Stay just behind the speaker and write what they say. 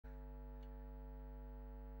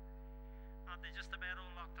right, they're just about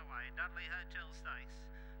all locked away. Dudley Hotel Stakes.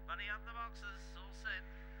 Bunny up the boxes, all set.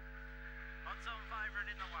 Odds on favourite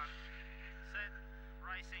in the one. Set.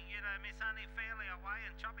 Racing, you know, Miss Honey fairly away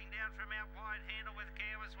and chopping down from out wide. Handle with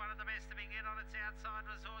Care was one of the best to begin on. Its outside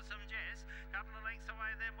was Awesome Jess. Couple of lengths away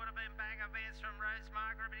then would have been Bag of Vance from Rose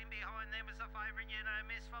Margaret, but in behind them was the favourite, you know,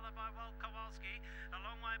 Miss, followed by Walt Kowalski. A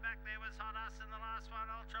long way back there was Hot Us, and the last one,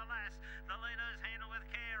 Ultra Lass. The leaders, Handle with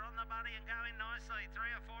Care on the buddy and going nicely. 3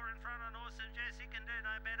 or 4 in front on Awesome Jess. He can do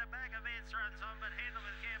no better. Bag of Vance runs on, but Handle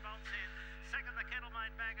with Care bolts in. Second, the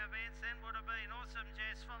Kettlemate Bag of Vance, then would have been Awesome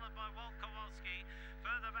Jess, followed by Walt Kowalski.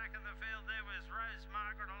 Further back in the field there was Rose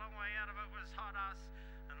Margaret, a long way out of it was Hot Us,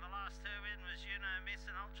 and the last 2 in was You Know Miss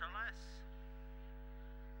and Ultra Lass.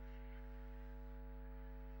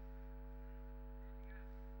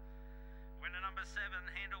 Winner number 7,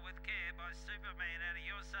 Handle with Care by Superman out of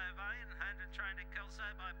Your So Vain, honed and trained at Kelso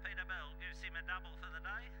by Peter Bell, gives him a double for the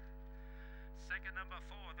day. Second, number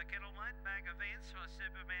 4, the Kettlemate Bag of Vance by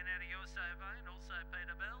Superman out of Your So Vain, also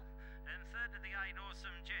Peter Bell. And third to the 8,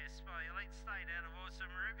 Awesome Jess by Elite State out of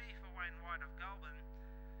Awesome Ruby for Wayne White of Goulburn.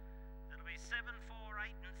 It'll be 7, 4,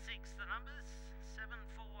 8 and 6 the numbers. 7,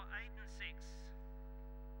 4, 8 and 6.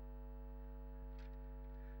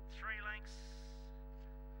 3 lengths.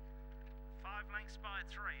 5 lengths by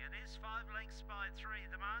 3. It is 5 lengths by 3.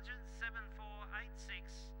 The margin 7, 4, 8, 6.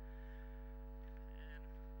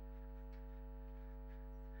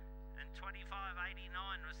 And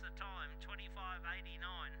 25.89 was the time.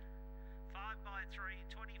 25.89. 5 by 3,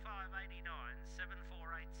 25.89,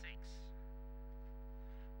 7486.